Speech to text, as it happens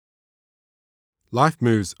Life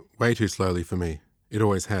moves way too slowly for me. It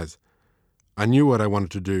always has. I knew what I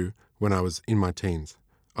wanted to do when I was in my teens.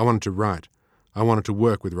 I wanted to write. I wanted to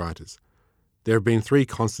work with writers. There have been 3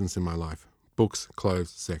 constants in my life: books, clothes,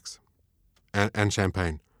 sex, and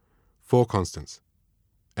champagne. 4 constants.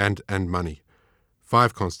 And money.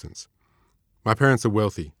 5 constants. My parents are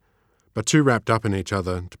wealthy, but too wrapped up in each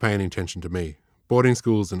other to pay any attention to me. Boarding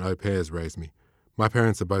schools and au pairs raised me. My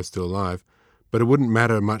parents are both still alive, but it wouldn't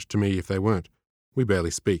matter much to me if they weren't. We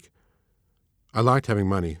barely speak. I liked having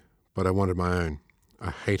money, but I wanted my own. I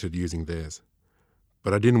hated using theirs.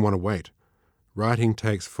 But I didn't want to wait. Writing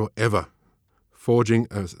takes forever. Forging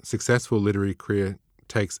a successful literary career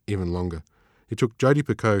takes even longer. It took Jodi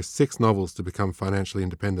Picoult 6 novels to become financially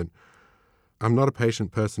independent. I'm not a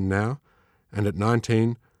patient person now, and at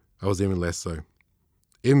 19, I was even less so.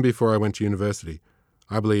 Even before I went to university,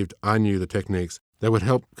 I believed I knew the techniques that would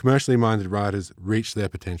help commercially minded writers reach their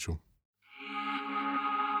potential.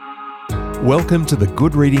 Welcome to the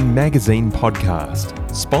Good Reading Magazine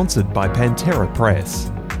podcast, sponsored by Pantera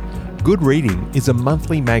Press. Good Reading is a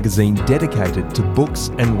monthly magazine dedicated to books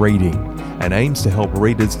and reading and aims to help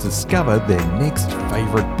readers discover their next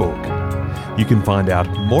favourite book. You can find out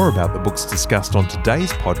more about the books discussed on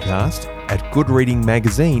today's podcast at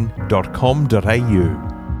goodreadingmagazine.com.au.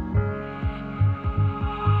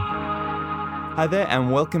 Hi there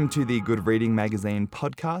and welcome to the Good Reading Magazine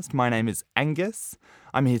podcast. My name is Angus.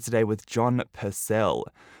 I'm here today with John Purcell.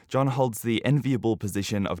 John holds the enviable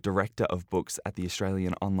position of Director of Books at the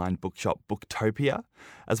Australian online bookshop Booktopia.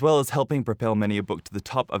 As well as helping propel many a book to the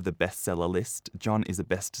top of the bestseller list, John is a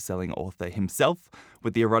best-selling author himself,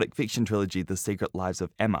 with the erotic fiction trilogy The Secret Lives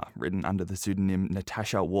of Emma, written under the pseudonym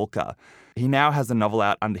Natasha Walker. He now has a novel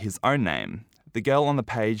out under his own name. The girl on the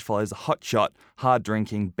page follows a hotshot,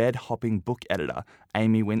 hard-drinking, bed-hopping book editor,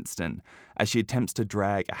 Amy Winston, as she attempts to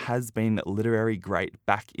drag a has-been literary great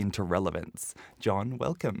back into relevance. John,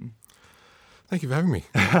 welcome. Thank you for having me.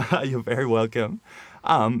 You're very welcome.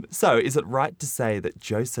 So, is it right to say that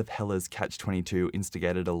Joseph Heller's Catch-22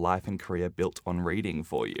 instigated a life and career built on reading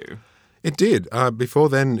for you? It did. Before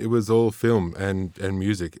then, it was all film and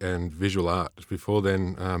music and visual art. Before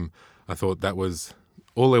then, I thought that was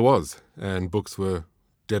all there was, and books were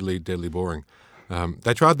deadly, deadly boring.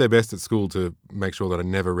 They tried their best at school to make sure that I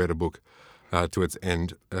never read a book to its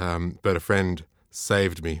end, but a friend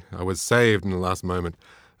saved me. I was saved in the last moment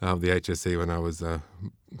of the HSC when I was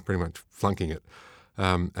pretty much flunking it,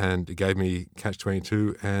 and it gave me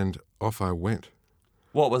Catch-22, and off I went.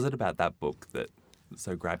 What was it about that book that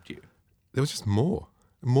so grabbed you? There was just more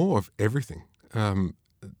of everything. You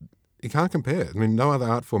can't compare. I mean, no other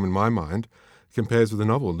art form in my mind compares with a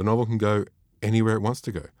novel. The novel can go anywhere it wants to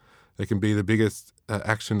go. It can be the biggest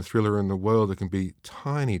action thriller in the world. It can be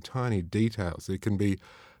tiny, tiny details. It can be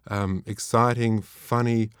exciting,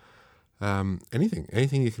 funny,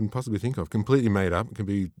 anything you can possibly think of. Completely made up. It can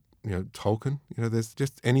be, Tolkien. There's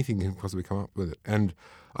just anything you can possibly come up with it. And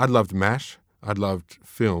I loved MASH. I loved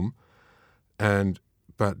film.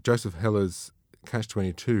 But Joseph Heller's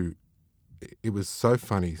Catch-22, it was so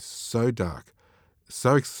funny, so dark,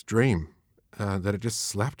 so extreme, that it just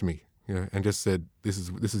slapped me, and just said, "This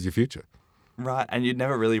is your future." Right, and you'd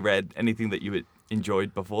never really read anything that you had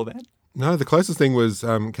enjoyed before then? No, the closest thing was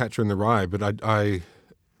Catcher in the Rye, but I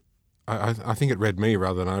think it read me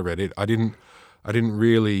rather than I read it. I didn't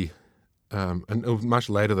really, and it was much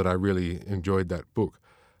later that I really enjoyed that book.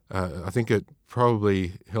 I think it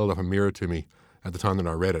probably held up a mirror to me at the time that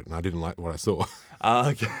I read it, and I didn't like what I saw.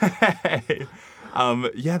 Okay.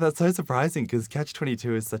 Yeah, that's so surprising because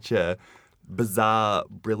Catch-22 is such a bizarre,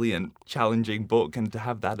 brilliant, challenging book, and to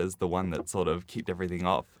have that as the one that sort of kicked everything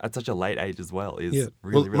off at such a late age as well is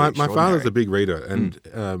really my extraordinary. father's a big reader, and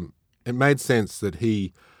it made sense that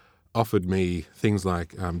he offered me things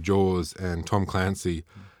like Jaws and Tom Clancy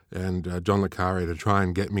and John le Carré to try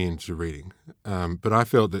and get me into reading. But I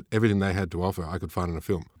felt that everything they had to offer I could find in a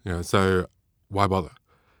film. So why bother?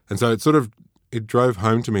 And so it drove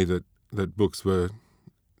home to me that books were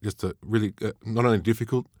just really not only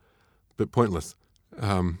difficult but pointless.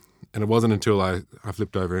 And it wasn't until I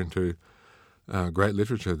flipped over into great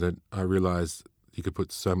literature that I realised you could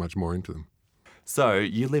put so much more into them. So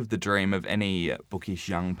you lived the dream of any bookish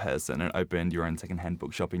young person and opened your own secondhand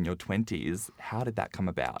bookshop in your 20s. How did that come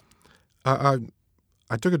about? I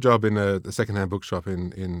took a job in a secondhand bookshop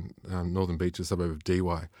in Northern Beach, a suburb of Dee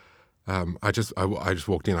Why. I just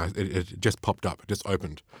walked in. It just popped up. It just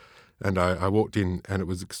opened. And I walked in, and it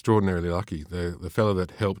was extraordinarily lucky. The fellow that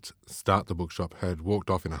helped start the bookshop had walked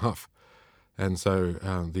off in a huff, and so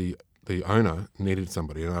the owner needed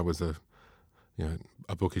somebody, and I was a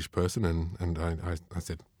bookish person, and I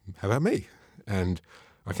said, "How about me?" And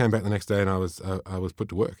I came back the next day and I was put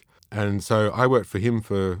to work. And so I worked for him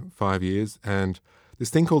for 5 years, and this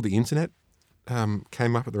thing called the internet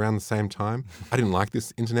came up at around the same time. I didn't like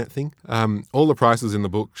this internet thing. All the prices in the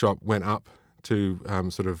bookshop went up to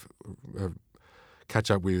sort of catch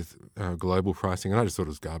up with global pricing, and I just thought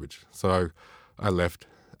it was garbage. So I left,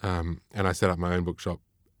 and I set up my own bookshop,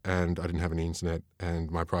 and I didn't have any internet, and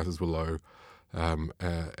my prices were low.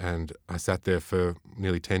 And I sat there for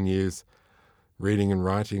nearly 10 years, reading and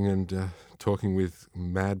writing and talking with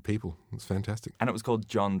mad people. It was fantastic. And it was called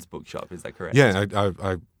John's Bookshop, is that correct? Yeah,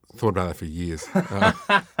 I thought about that for years.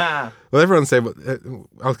 Well, everyone said,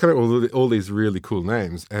 I was coming up with all these really cool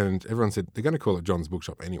names, and everyone said, they're going to call it John's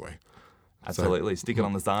Bookshop anyway. Absolutely. Stick it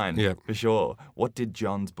on the sign. Yeah. For sure. What did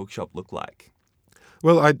John's Bookshop look like?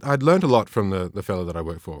 Well, I'd learned a lot from the fellow that I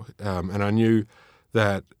worked for, and I knew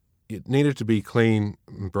that it needed to be clean,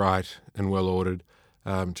 bright, and well ordered.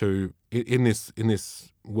 In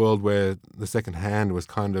this world where the second hand was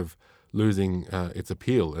kind of losing its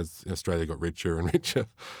appeal as Australia got richer and richer.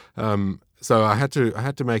 So I had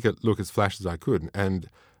to make it look as flash as I could, and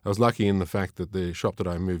I was lucky in the fact that the shop that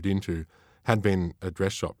I moved into had been a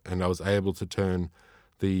dress shop, and I was able to turn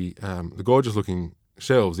the gorgeous looking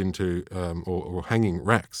shelves into or hanging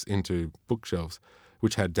racks into bookshelves,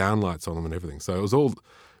 which had downlights on them and everything. So I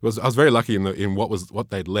was very lucky in what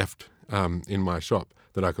they'd left in my shop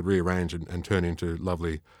that I could rearrange and turn into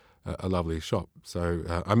a lovely shop.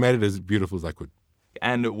 So I made it as beautiful as I could.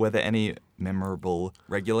 And were there any memorable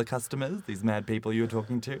regular customers, these mad people you were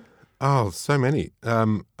talking to? Oh, so many.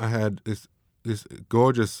 I had this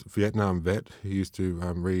gorgeous Vietnam vet who used to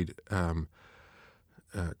read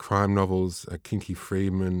crime novels, Kinky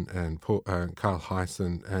Friedman and Carl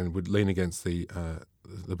Hyson, and would lean against the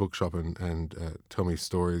bookshop and tell me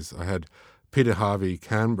stories. I had Peter Harvey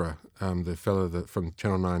Canberra, the fellow that from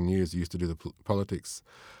Channel 9 News used to do the politics,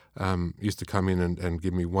 used to come in and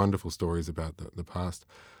give me wonderful stories about the past.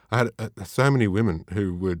 I had so many women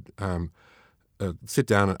who would sit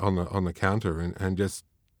down on the counter and just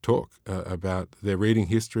talk about their reading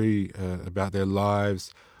history, about their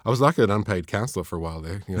lives. I was like an unpaid counsellor for a while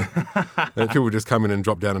there. You know? People would just come in and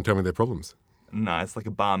drop down and tell me their problems. Nice, like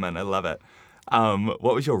a barman. I love it.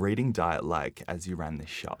 What was your reading diet like as you ran this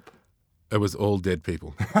shop? It was all dead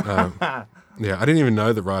people. Yeah, I didn't even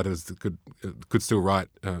know that writers could still write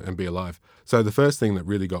and be alive. So the first thing that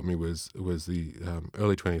really got me was the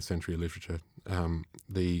early 20th century literature,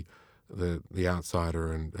 the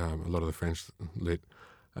Outsider and a lot of the French lit.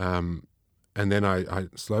 And then I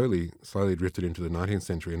slowly drifted into the 19th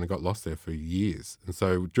century, and I got lost there for years. And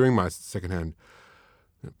so during my secondhand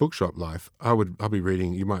bookshop life, I'll be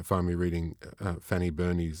reading. You might find me reading Fanny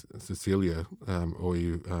Burney's Cecilia, or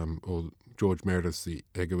George Meredith's The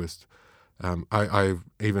Egoist. I've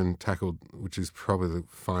even tackled, which is probably the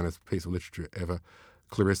finest piece of literature ever,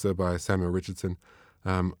 Clarissa by Samuel Richardson.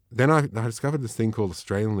 Then I discovered this thing called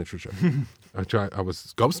Australian literature. I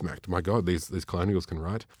was gobsmacked. My God, these colonials can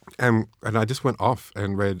write. And I just went off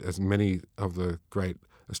and read as many of the great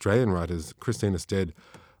Australian writers. Christina Stead,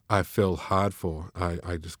 I fell hard for.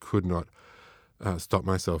 I just could not stop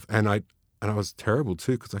myself. And I was terrible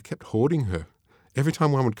too, because I kept hoarding her. Every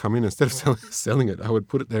time one would come in, instead of selling it, I would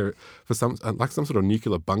put it there for some sort of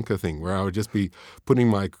nuclear bunker thing, where I would just be putting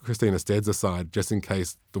my Christina Steads aside just in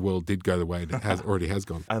case the world did go the way it already has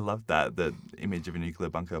gone. I love that, the image of a nuclear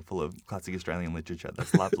bunker full of classic Australian literature.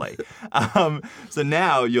 That's lovely. So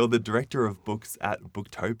now you're the director of books at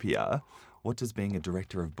Booktopia. What does being a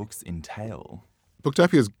director of books entail?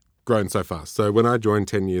 Booktopia has grown so fast. So when I joined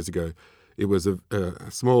 10 years ago, it was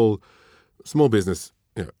a small business.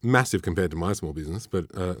 You know, massive compared to my small business,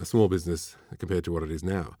 but a small business compared to what it is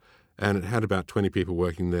now. And it had about 20 people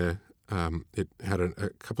working there. It had a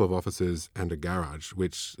couple of offices and a garage,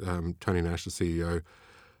 which Tony Nash, the CEO,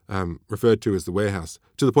 referred to as the warehouse,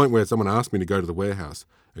 to the point where someone asked me to go to the warehouse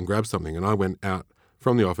and grab something. And I went out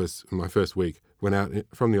from the office in my first week, went out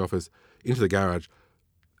from the office into the garage,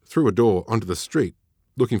 through a door onto the street,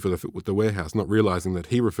 looking for the warehouse, not realizing that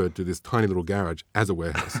he referred to this tiny little garage as a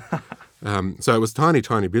warehouse. So it was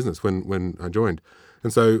tiny business when I joined.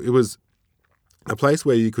 And so it was a place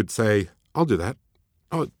where you could say, I'll do that.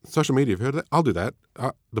 Oh, social media, have you heard of that? I'll do that.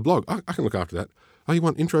 The blog, I can look after that. Oh, you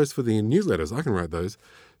want intros for the newsletters? I can write those.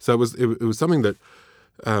 So it was something that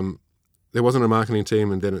there wasn't a marketing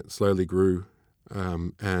team, and then it slowly grew.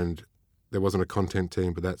 And there wasn't a content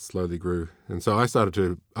team, but that slowly grew. And so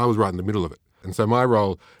I was right in the middle of it. And so my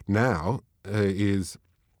role now is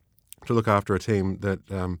to look after a team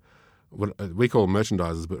that what we call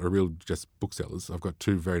merchandisers, but are real just booksellers. I've got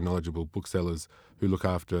two very knowledgeable booksellers who look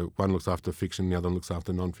after, one looks after fiction, the other looks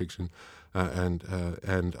after non-fiction,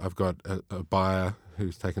 and I've got a buyer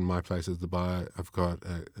who's taken my place as the buyer. I've got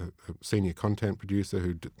a senior content producer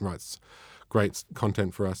who writes great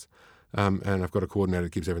content for us, and I've got a coordinator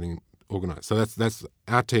that keeps everything organised. So that's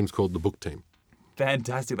our team's called the book team.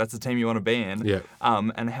 Fantastic. That's the team you want to be in. Yeah.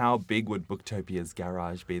 And how big would Booktopia's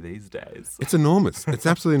garage be these days? It's enormous. It's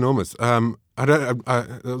absolutely enormous.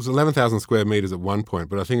 It was 11,000 square metres at one point,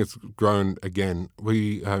 but I think it's grown again.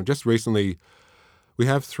 We just recently, we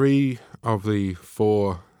have 3 of the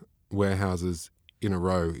 4 warehouses in a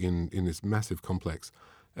row in this massive complex,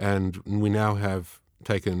 and we now have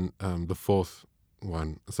taken the 4th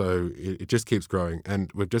one. So it just keeps growing,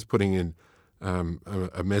 and we're just putting in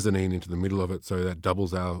a mezzanine into the middle of it, so that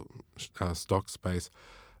doubles our stock space.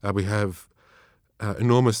 We have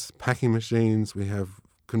enormous packing machines. We have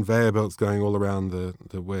conveyor belts going all around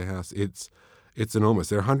the warehouse. It's enormous.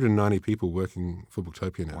 There are 190 people working for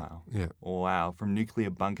Booktopia now. Wow. Yeah. Wow. From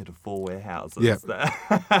nuclear bunker to 4 warehouses. Yeah.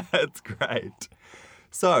 That's great.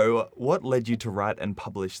 So, what led you to write and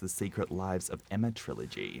publish the Secret Lives of Emma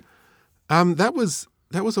trilogy? That was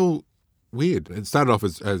all weird. It started off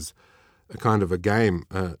as a kind of a game.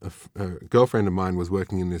 A girlfriend of mine was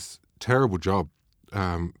working in this terrible job,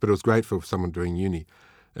 but it was great for someone doing uni.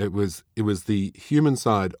 It was the human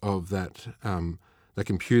side of that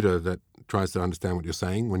computer that tries to understand what you're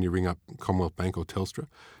saying when you ring up Commonwealth Bank or Telstra,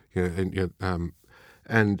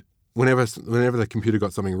 and whenever the computer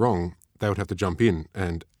got something wrong, they would have to jump in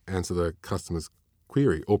and answer the customer's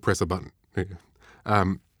query or press a button.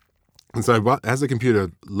 And so as the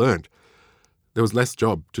computer learnt, there was less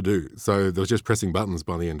job to do. So there was just pressing buttons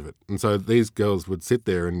by the end of it. And so these girls would sit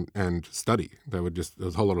there and study. There was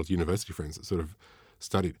a whole lot of university friends that sort of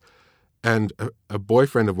studied. And a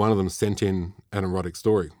boyfriend of one of them sent in an erotic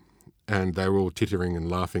story. And they were all tittering and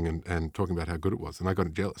laughing and talking about how good it was. And I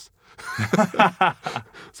got jealous.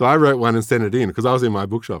 So I wrote one and sent it in because I was in my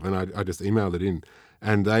bookshop, and I just emailed it in.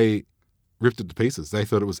 And they ripped it to pieces. They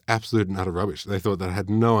thought it was absolute and utter rubbish. They thought that I had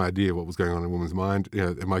no idea what was going on in a woman's mind.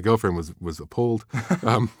 And my girlfriend was appalled.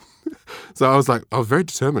 So I was very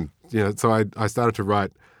determined. So I started to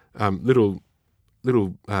write little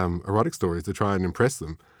erotic stories to try and impress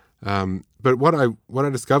them. But what I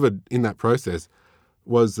discovered in that process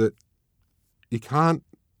was that you can't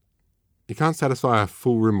satisfy a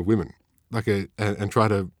full room of women and try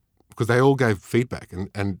to, because they all gave feedback,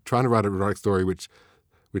 and trying to write an erotic story which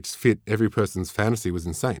fit every person's fantasy was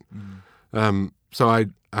insane. So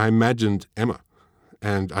I imagined Emma,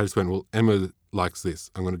 and I just went, well, Emma likes this.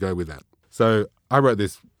 I'm going to go with that. So I wrote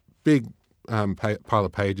this big pile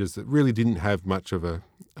of pages that really didn't have much of a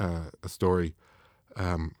story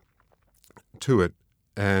to it,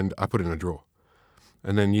 and I put it in a drawer.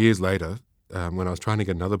 And then years later, when I was trying to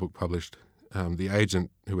get another book published, the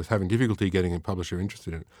agent who was having difficulty getting a publisher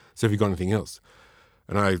interested in it said, have you got anything else?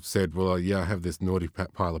 And I said, well, yeah, I have this naughty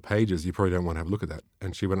pile of pages. You probably don't want to have a look at that.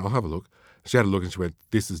 And she went, I'll have a look. She had a look and she went,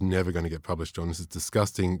 this is never going to get published, John. This is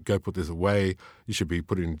disgusting. Go put this away. You should be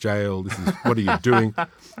put in jail. What are you doing?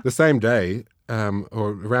 The same day, or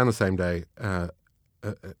around the same day, I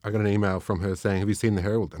got an email from her saying, have you seen The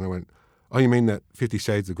Herald? And I went, oh, you mean that 50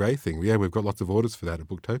 Shades of Grey thing? Yeah, we've got lots of orders for that at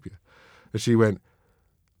Booktopia. And she went,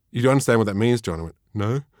 you don't understand what that means, John? I went,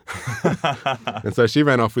 no. And so she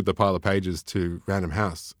ran off with the pile of pages to Random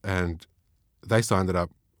House, and they signed it up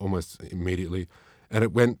almost immediately, and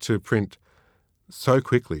it went to print so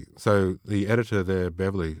quickly. So the editor there,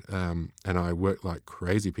 Beverly, and I worked like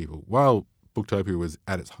crazy people while Booktopia was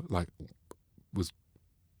was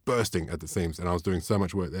bursting at the seams, and I was doing so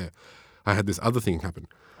much work there. I had this other thing happen,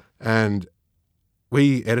 and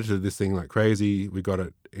we edited this thing like crazy. We got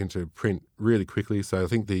it into print really quickly. So I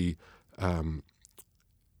think the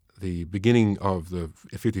beginning of the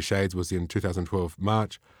 50 Shades was in 2012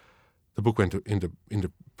 March. The book went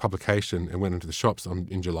into publication and went into the shops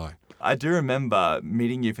in July. I do remember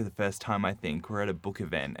meeting you for the first time, I think. We were at a book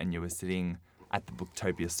event and you were sitting at the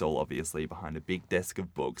Booktopia stall, obviously, behind a big desk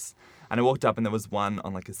of books. And I walked up and there was one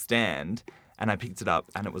on like a stand, and I picked it up,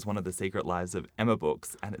 and it was one of the Secret Lives of Emma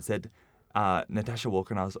books, and it said Natasha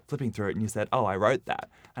Walker, and I was flipping through it, and you said, oh, I wrote that.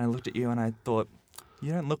 And I looked at you and I thought,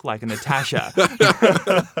 you don't look like a Natasha.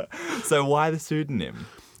 So why the pseudonym?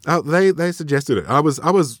 They suggested it. I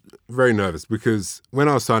was very nervous because when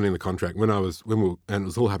I was signing the contract, and it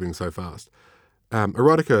was all happening so fast,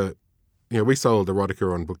 erotica, we sold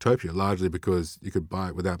erotica on Booktopia largely because you could buy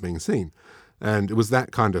it without being seen, and it was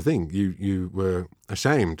that kind of thing. You were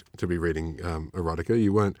ashamed to be reading erotica.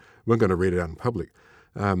 You weren't going to read it out in public,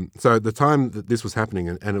 So at the time that this was happening,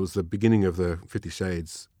 and it was the beginning of the 50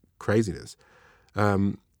 Shades craziness,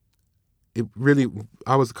 it really,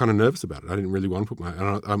 I was kind of nervous about it. I didn't really want to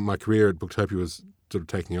put my career at Booktopia was sort of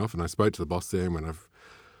taking off, and I spoke to the boss there and went,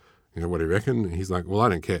 what do you reckon? And he's like, well, I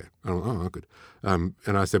don't care. I'm like, oh, good.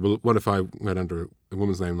 And I said, well, what if I went under a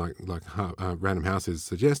woman's name like Random House is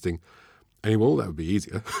suggesting? And he went, well, that would be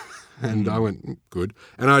easier. And I went, good.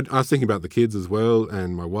 And I was thinking about the kids as well,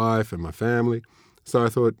 and my wife and my family. So I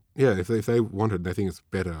thought, yeah, if they wanted, they think it's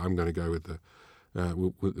better, I'm going to go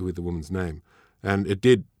with the woman's name. And it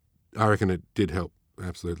did, I reckon it did help,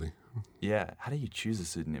 absolutely. Yeah. How do you choose a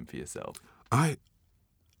pseudonym for yourself? I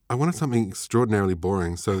wanted something extraordinarily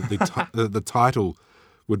boring, so the title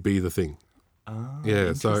would be the thing. Oh,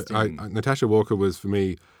 yeah, so Natasha Walker was for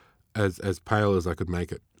me as pale as I could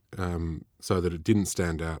make it, so that it didn't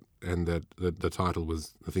stand out, and that the title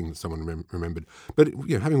was the thing that someone remembered. But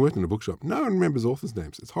having worked in a bookshop, no one remembers authors'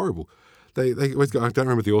 names. It's horrible. They always go, I don't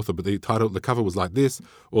remember the author, but the cover was like this,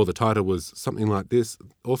 or the title was something like this.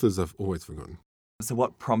 Authors have always forgotten. So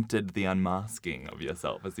what prompted the unmasking of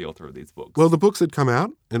yourself as the author of these books? Well, the books had come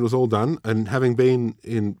out and it was all done. And having been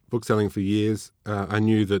in bookselling for years, I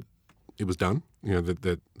knew that it was done,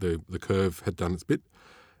 that the curve had done its bit.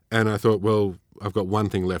 And I thought, well, I've got one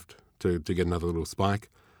thing left to get another little spike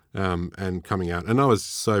and coming out. And I was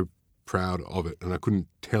so proud of it, and I couldn't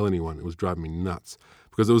tell anyone. It was driving me nuts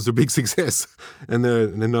because it was a big success and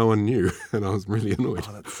then no one knew, and I was really annoyed.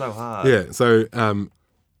 Oh, that's so hard. Yeah, so...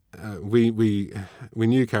 we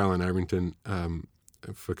knew Caroline Abrington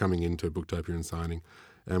for coming into Booktopia and signing,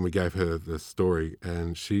 and we gave her the story,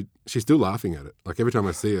 and she's still laughing at it. Like every time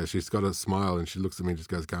I see her, she's got a smile, and she looks at me and just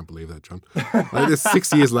goes, "Can't believe that, John." Like it's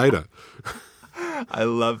 6 years later. I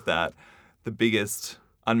love that. The biggest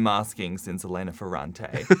unmasking since Elena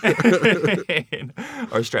Ferrante,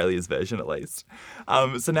 or Australia's version at least.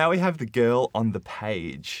 So now we have The Girl on the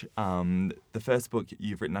Page. The first book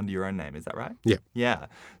you've written under your own name, is that right? Yeah. Yeah.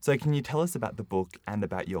 So can you tell us about the book and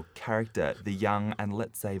about your character, the young and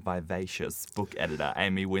let's say vivacious book editor,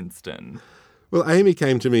 Amy Winston? Well, Amy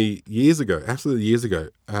came to me years ago, absolutely years ago,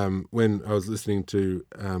 when I was listening to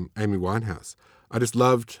Amy Winehouse. I just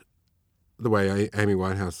loved the way Amy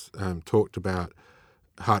Winehouse talked about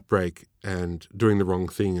heartbreak and doing the wrong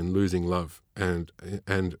thing and losing love, and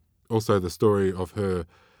also the story of her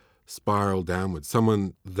spiral downwards.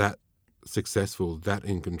 Someone that successful, that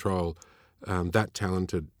in control, that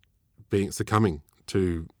talented, succumbing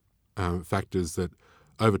to factors that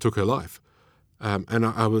overtook her life, and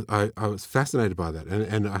I was fascinated by that,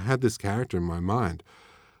 and I had this character in my mind,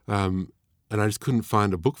 and I just couldn't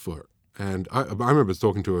find a book for it. And I remember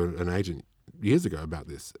talking to an agent years ago about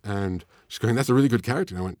this, and she's going, "That's a really good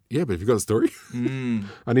character." And I went, "Yeah, but have you got a story?"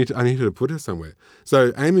 I need to put her somewhere.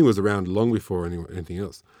 So Amy was around long before anything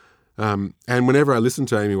else. And whenever I listened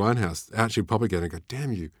to Amy Winehouse, out she'd pop again and go,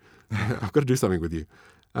 "Damn you, I've got to do something with you."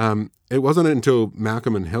 It wasn't until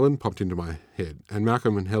Malcolm and Helen popped into my head, and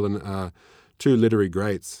Malcolm and Helen are two literary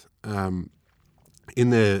greats in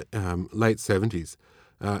their late 70s,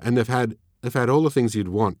 and they've had all the things you'd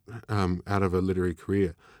want out of a literary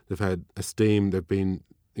career. They've had esteem. They've been,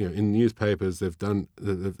 in newspapers. They're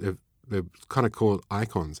kind of called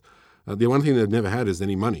icons. The one thing they've never had is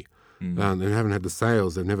any money. They haven't had the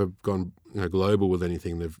sales. They've never gone global with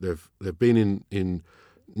anything. They've been in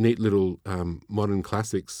neat little modern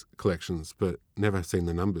classics collections, but never seen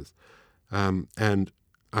the numbers. And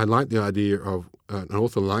I like the idea of an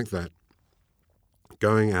author like that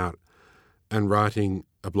going out and writing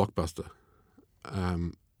a blockbuster.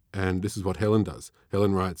 And this is what Helen does.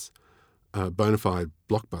 Helen writes a bona fide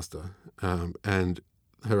blockbuster, and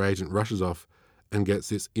her agent rushes off and gets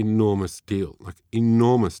this enormous deal,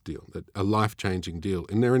 a life-changing deal,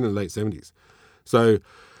 and they're in the late 70s. So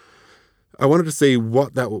I wanted to see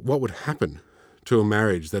what would happen to a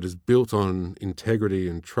marriage that is built on integrity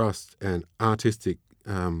and trust and artistic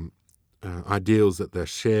ideals that they're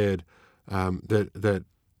shared. What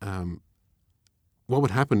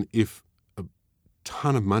would happen if a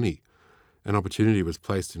ton of money and opportunity was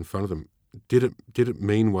placed in front of them? Did it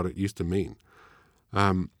mean what it used to mean?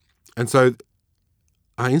 And so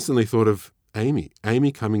I instantly thought of Amy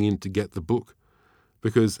coming in to get the book,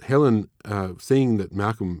 because Helen, seeing that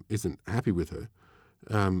Malcolm isn't happy with her,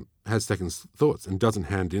 has second thoughts and doesn't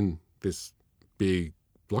hand in this big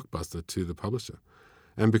blockbuster to the publisher.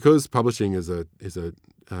 And because publishing is a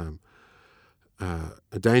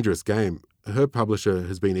dangerous game, her publisher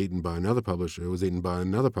has been eaten by another publisher who was eaten by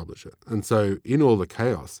another publisher. And so in all the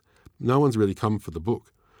chaos, no one's really come for the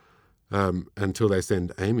book until they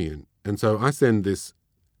send Amy in. And so I send this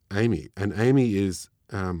Amy, and Amy is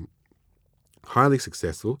highly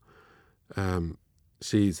successful.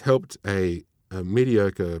 She's helped a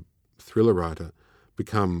mediocre thriller writer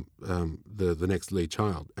become the next Lee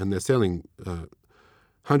Child, and they're selling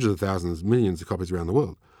hundreds of thousands, millions of copies around the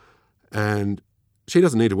world. And she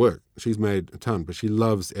doesn't need to work. She's made a ton, but she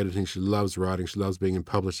loves editing, she loves writing, she loves being in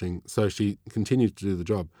publishing, so she continues to do the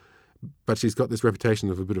job. But she's got this reputation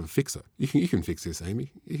of a bit of a fixer. You can fix this,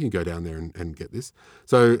 Amy. You can go down there and get this.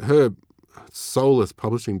 So her soulless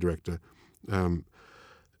publishing director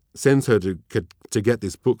sends her to get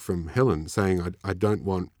this book from Helen, saying, I don't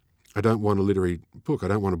want a literary book. I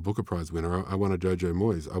don't want a Booker Prize winner. I want a Jojo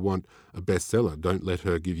Moyes. I want a bestseller. Don't let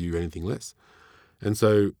her give you anything less. And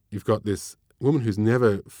so you've got this woman who's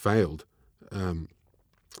never failed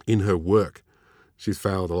in her work. She's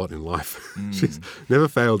failed a lot in life. She's never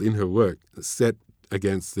failed in her work, set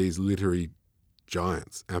against these literary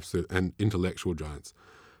giants, absolute and intellectual giants.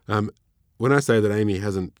 When I say that Amy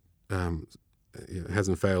hasn't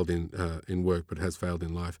failed in work but has failed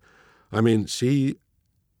in life, I mean she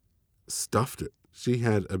stuffed it. She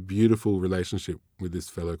had a beautiful relationship with this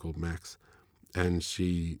fellow called Max, and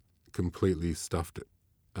she completely stuffed it.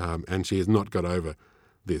 And she has not got over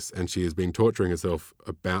this, and she has been torturing herself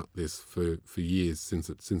about this for years since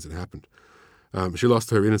it happened. She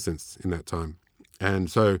lost her innocence in that time. And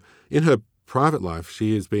so in her private life,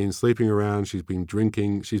 she has been sleeping around, she's been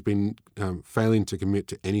drinking, she's been failing to commit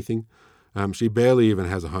to anything. She barely even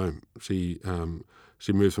has a home. She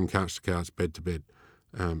moves from couch to couch, bed to bed.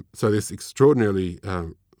 So this extraordinarily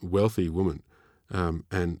wealthy woman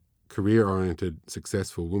and career-oriented,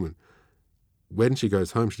 successful woman, when she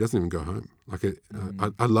goes home, she doesn't even go home.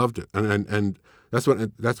 I loved it, and that's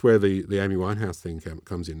where the Amy Winehouse thing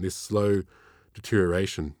comes in. This slow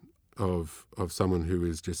deterioration of someone who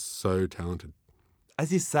is just so talented.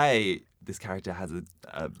 As you say, this character has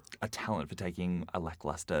a talent for taking a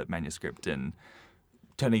lackluster manuscript and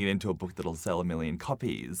turning it into a book that'll sell 1 million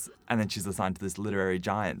copies, and then she's assigned to this literary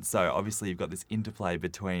giant. So obviously you've got this interplay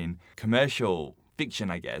between commercial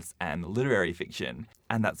fiction, I guess, and literary fiction,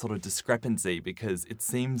 and that sort of discrepancy, because it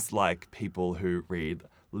seems like people who read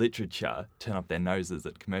literature turn up their noses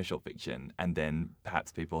at commercial fiction, and then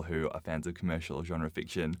perhaps people who are fans of commercial genre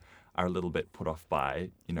fiction are a little bit put off by,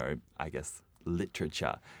 I guess,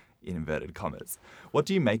 literature, in inverted commas. What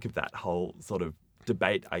do you make of that whole sort of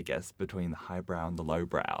debate, I guess, between the highbrow and the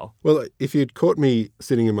lowbrow? Well, if you'd caught me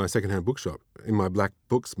sitting in my secondhand bookshop in my black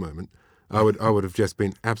books moment, I would have just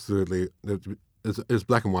been absolutely. It was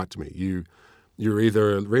black and white to me. You're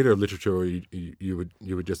either a reader of literature or you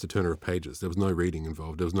were just a turner of pages. There was no reading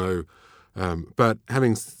involved. There was no. But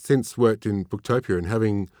having since worked in Booktopia and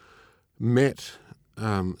having met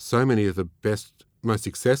so many of the best, most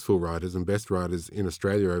successful writers and best writers in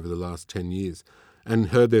Australia over the last 10 years, and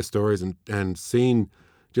heard their stories and seen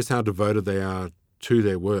just how devoted they are to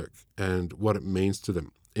their work and what it means to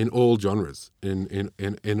them in all genres, in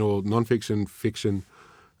all nonfiction, fiction,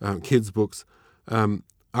 kids' books. I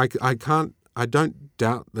don't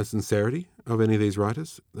doubt the sincerity of any of these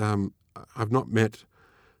writers. I've not met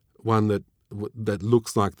one that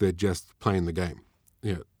looks like they're just playing the game.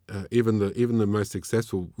 Even the most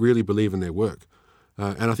successful really believe in their work,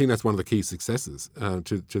 and I think that's one of the key successes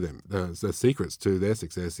to them. The secrets to their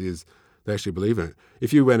success is they actually believe in it.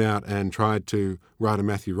 If you went out and tried to write a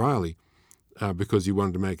Matthew Riley because you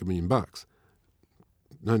wanted to make $1 million,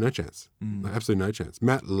 no chance. Absolutely no chance.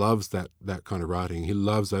 Matt loves that kind of writing. He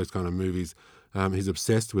loves those kind of movies. He's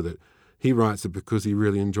obsessed with it. He writes it because he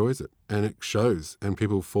really enjoys it, and it shows, and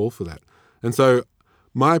people fall for that. And so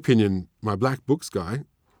my opinion, my black books guy,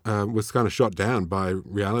 was kind of shot down by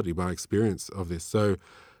reality, by experience of this. So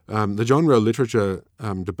the genre literature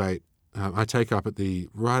debate I take up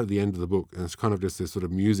right at the end of the book, and it's kind of just this sort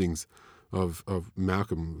of musings of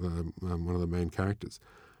Malcolm, one of the main characters.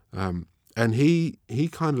 And he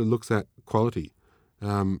kind of looks at quality.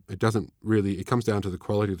 It comes down to the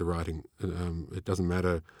quality of the writing. It doesn't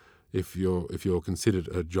matter if you're considered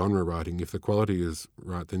a genre writing. If the quality is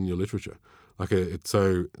right, then you're literature.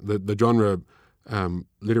 So the genre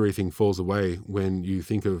literary thing falls away when you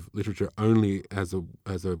think of literature only as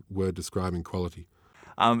a word describing quality.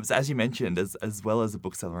 So as you mentioned, as well as a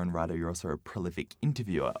bookseller and writer, you're also a prolific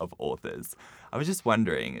interviewer of authors. I was just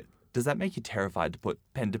wondering, does that make you terrified to put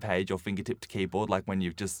pen to page or fingertip to keyboard, like when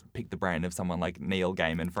you've just picked the brain of someone like Neil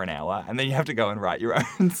Gaiman for an hour and then you have to go and write your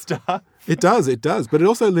own stuff? It does. But it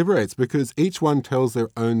also liberates, because each one tells their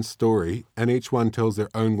own story and each one tells their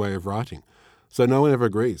own way of writing. So no one ever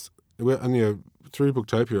agrees. Through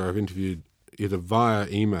Booktopia, I've interviewed either via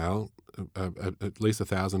email, at least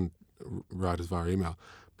 1,000 writers via email,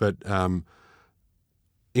 but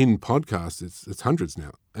in podcasts, it's hundreds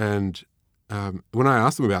now. And when I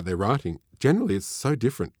ask them about their writing, generally it's so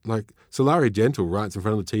different. Like Solari Gentle writes in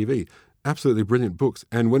front of the TV, absolutely brilliant books.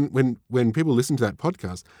 And when people listen to that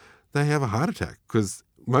podcast, they have a heart attack because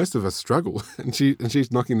most of us struggle. and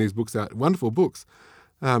she's knocking these books out, wonderful books,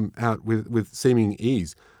 out with seeming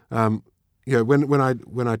ease. When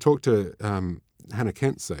I talk to Hannah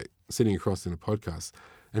Kent, say, sitting across in a podcast,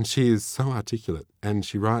 and she is so articulate, and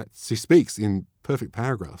she speaks in perfect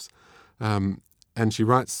paragraphs, and she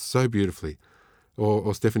writes so beautifully.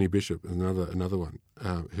 Or Stephanie Bishop, another one,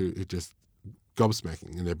 who just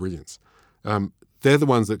gobsmacking in their brilliance. They're the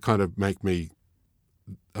ones that kind of make me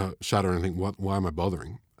shudder and think, why am I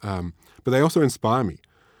bothering? But they also inspire me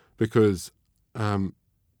because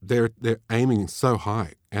they're aiming so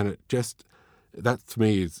high, and that to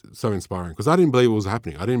me is so inspiring because I didn't believe it was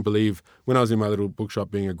happening. I didn't believe when I was in my little bookshop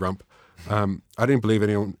being a grump, I didn't believe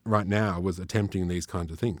anyone right now was attempting these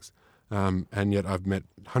kinds of things. And yet I've met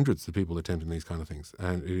hundreds of people attempting these kind of things,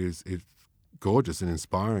 and it's gorgeous and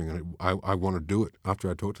inspiring, and I want to do it after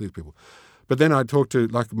I talk to these people. But then I talk to,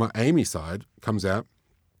 like, my Amy side comes out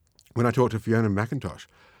when I talk to Fiona McIntosh,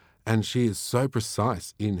 and she is so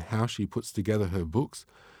precise in how she puts together her books.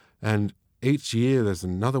 And each year there's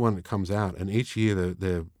another one that comes out, and each year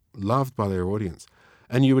they're loved by their audience.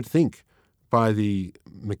 And you would think by the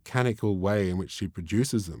mechanical way in which she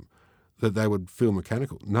produces them that they would feel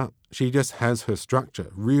mechanical. No, she just has her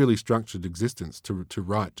structure, really structured existence to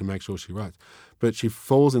write, to make sure she writes. But she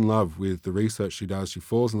falls in love with the research she does. She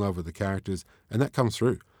falls in love with the characters, and that comes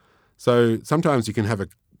through. So sometimes you can have a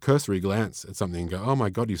cursory glance at something and go, oh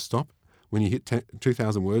my God, you stop. When you hit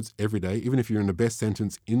 2,000 words every day, even if you're in the best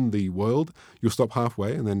sentence in the world, you'll stop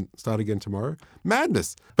halfway and then start again tomorrow.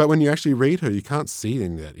 Madness! But when you actually read her, you can't see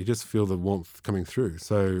any of that. You just feel the warmth coming through.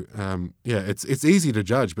 So, it's easy to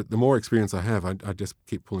judge, but the more experience I have, I just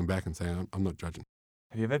keep pulling back and saying, I'm not judging.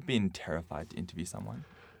 Have you ever been terrified to interview someone?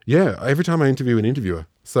 Yeah, every time I interview an interviewer.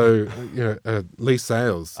 So, Lee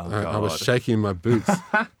Sales, I was shaking in my boots.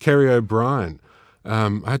 Kerry O'Brien.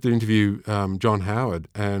 I had to interview John Howard,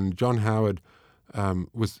 and John Howard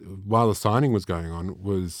was, while the signing was going on,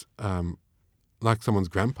 was like someone's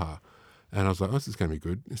grandpa. And I was like, oh, this is going to be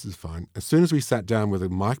good. This is fine. As soon as we sat down with a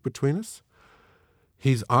mic between us,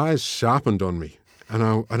 his eyes sharpened on me. And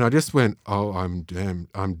I just went, oh, I'm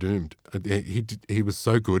doomed. He was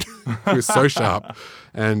so good. He was so sharp.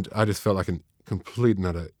 And I just felt like a complete and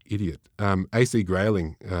utter idiot. A.C.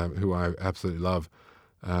 Grayling, who I absolutely love,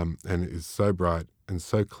 and is so bright and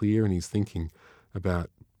so clear in his thinking about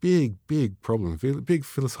big problems, big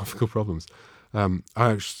philosophical problems.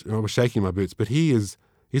 I was shaking my boots, but he's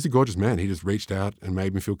a gorgeous man. He just reached out and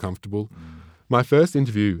made me feel comfortable. My first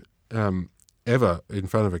interview ever in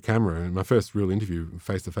front of a camera, and my first real interview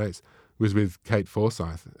face to face, was with Kate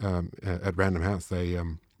Forsyth at Random House. They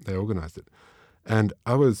organised it, and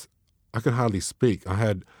I could hardly speak.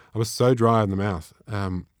 I was so dry in the mouth.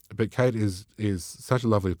 But Kate is such a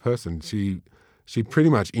lovely person. She pretty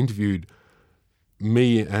much interviewed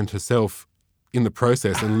me and herself in the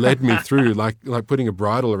process and led me through like putting a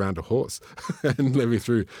bridle around a horse and led me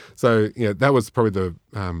through. So that was probably the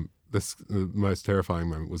most terrifying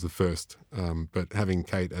moment was the first. But having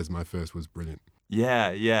Kate as my first was brilliant.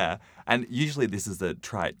 Yeah. And usually this is a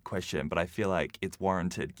trite question, but I feel like it's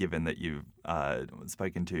warranted given that you've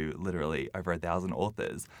spoken to literally over 1,000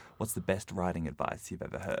 authors. What's the best writing advice you've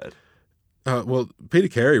ever heard? Well, Peter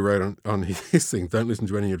Carey wrote on his thing, don't listen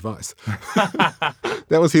to any advice.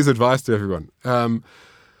 That was his advice to everyone.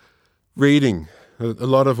 Reading. A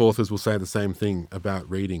lot of authors will say the same thing about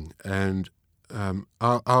reading. And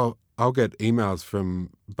I'll get emails from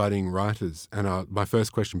budding writers, and my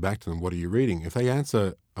first question back to them, what are you reading? If they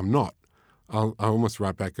answer, I'm not, I'll almost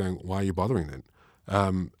write back going, why are you bothering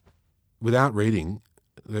then? Without reading,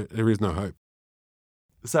 there is no hope.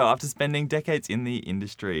 So after spending decades in the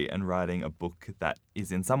industry and writing a book that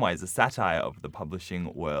is in some ways a satire of the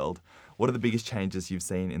publishing world, what are the biggest changes you've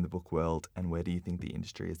seen in the book world, and where do you think the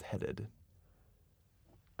industry is headed?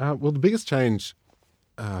 Well, the biggest change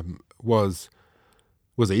was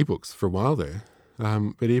ebooks for a while there,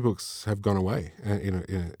 but ebooks have gone away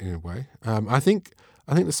in a way. I think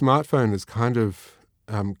the smartphone has kind of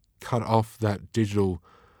cut off that digital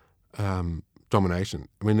domination.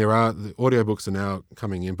 I mean, the audiobooks are now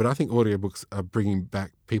coming in, but I think audiobooks are bringing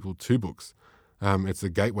back people to books. It's a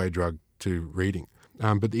gateway drug to reading.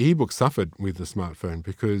 But the ebook suffered with the smartphone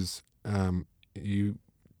because you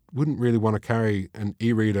wouldn't really want to carry an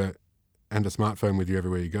e-reader and a smartphone with you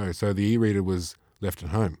everywhere you go. So the e-reader was left at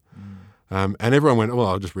home. And everyone went, well,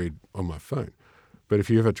 I'll just read on my phone. But if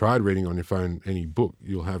you ever tried reading on your phone any book,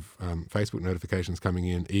 you'll have Facebook notifications coming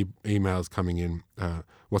in, emails coming in,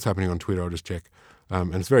 what's happening on Twitter, I'll just check.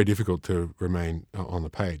 And it's very difficult to remain on the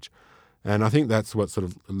page. And I think that's what sort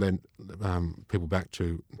of led people back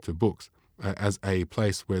to books as a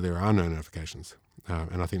place where there are no notifications.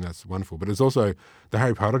 And I think that's wonderful. But it's also the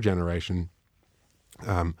Harry Potter generation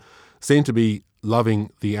seem to be loving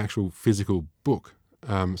the actual physical book.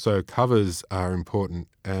 So covers are important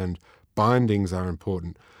and bindings are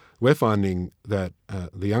important. We're finding that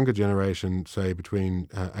the younger generation, say between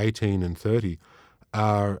 18 and 30,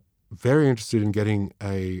 are very interested in getting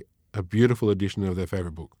a beautiful edition of their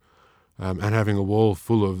favourite book and having a wall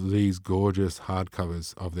full of these gorgeous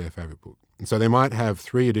hardcovers of their favourite book. And so they might have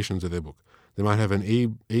 3 editions of their book. They might have an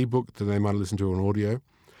e-book that they might listen to on audio,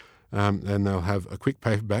 and they'll have a quick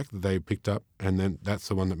paperback that they picked up, and then that's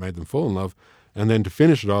the one that made them fall in love. And then to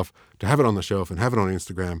finish it off, to have it on the shelf and have it on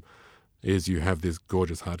Instagram, is you have this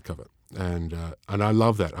gorgeous hardcover. And I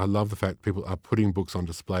love that. I love the fact people are putting books on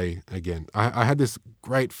display again. I had this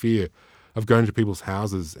great fear of going to people's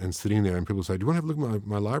houses and sitting there and people say, do you want to have a look at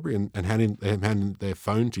my library? And hand their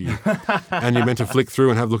phone to you. And you're meant to flick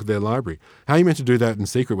through and have a look at their library. How are you meant to do that in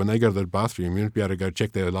secret when they go to the bathroom? You're meant to be able to go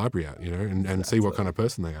check their library out, and see what kind of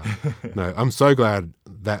person they are. No, I'm so glad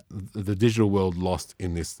that the digital world lost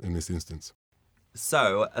in this instance.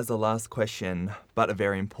 So, as a last question, but a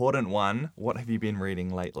very important one, what have you been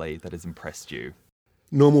reading lately that has impressed you?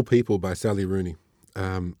 Normal People by Sally Rooney.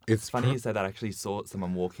 It's funny you said that. I actually saw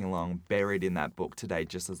someone walking along buried in that book today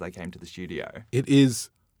just as they came to the studio. It is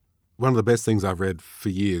one of the best things I've read for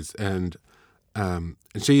years. And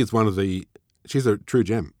she is she's a true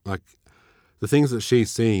gem. Like the things that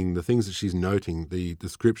she's seeing, the things that she's noting, the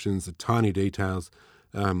descriptions, the tiny details,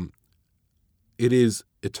 it is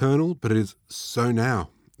eternal, but it is so now.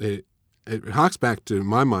 It harks back to, in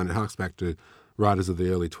my mind, it harks back to writers of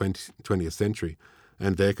the early 20th century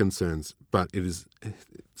and their concerns, but it is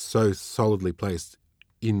so solidly placed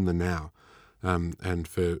in the now. And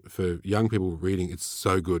for young people reading, it's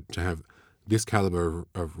so good to have this caliber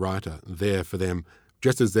of writer there for them,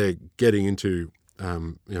 just as they're getting into,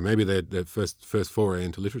 maybe their first foray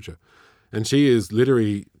into literature. And she is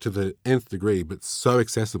literary to the nth degree, but so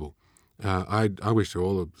accessible. I wish her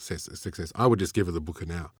all the success. I would just give her the Booker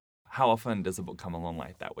now. How often does a book come along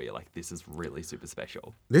like that where you're like, this is really super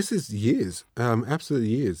special? This is years, absolutely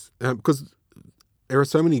years. Because there are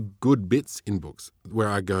so many good bits in books where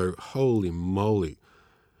I go, holy moly,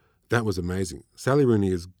 that was amazing. Sally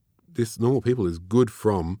Rooney this Normal People is good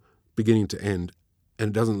from beginning to end, and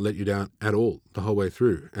it doesn't let you down at all the whole way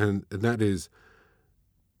through. And that is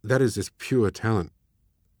just pure talent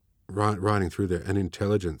writing through there, and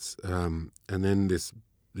intelligence, and then this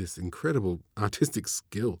incredible artistic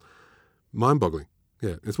skill. Mind-boggling.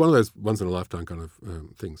 Yeah, it's one of those once-in-a-lifetime kind of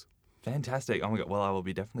things. Fantastic. Oh my God. Well, I will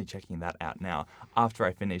be definitely checking that out now after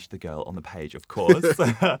I finish The Girl on the Page, of course.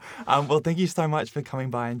 Well, thank you so much for coming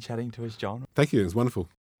by and chatting to us, John. Thank you. It was wonderful.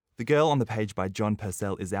 The Girl on the Page by John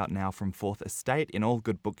Purcell is out now from Fourth Estate in all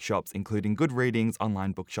good bookshops, including Good Reading's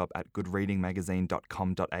online bookshop at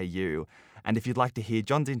goodreadingmagazine.com.au. And if you'd like to hear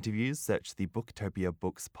John's interviews, search the Booktopia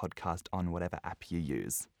Books podcast on whatever app you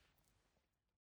use.